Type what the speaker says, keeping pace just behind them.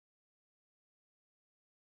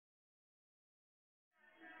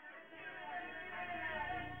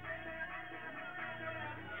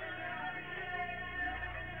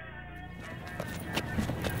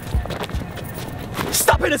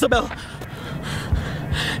it, Isabel.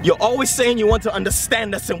 You're always saying you want to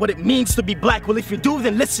understand us and what it means to be black. Well, if you do,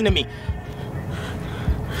 then listen to me.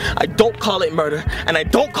 I don't call it murder, and I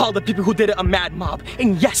don't call the people who did it a mad mob.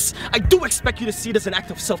 And yes, I do expect you to see it as an act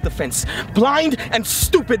of self-defense. Blind and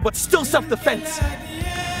stupid, but still self-defense.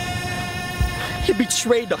 He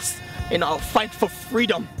betrayed us in our fight for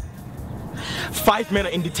freedom. 5 men are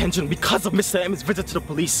in detention because of Mr. M's visit to the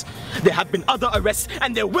police. There have been other arrests,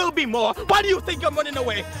 and there will be more. Why do you think I'm running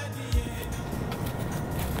away?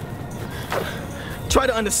 Try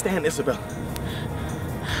to understand, Isabel.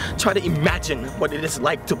 Try to imagine what it is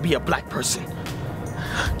like to be a black person.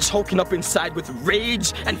 Choking up inside with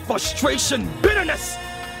rage and frustration, bitterness.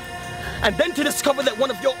 And then to discover that one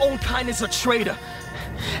of your own kind is a traitor,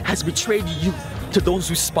 has betrayed you to those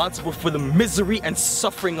responsible for the misery and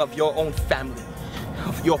suffering of your own family,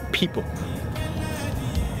 of your people.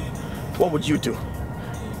 What would you do?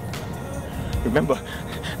 Remember,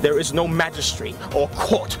 there is no magistrate or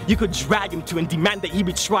court you could drag him to and demand that he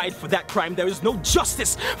be tried for that crime. There is no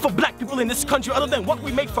justice for black people in this country other than what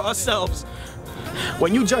we make for ourselves.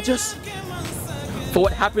 When you judge us for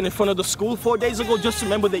what happened in front of the school 4 days ago, just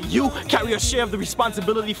remember that you carry a share of the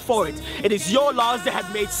responsibility for it. It is your laws that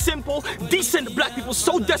have made simple, decent black people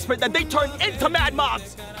so desperate that they turn into mad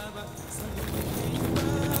mobs.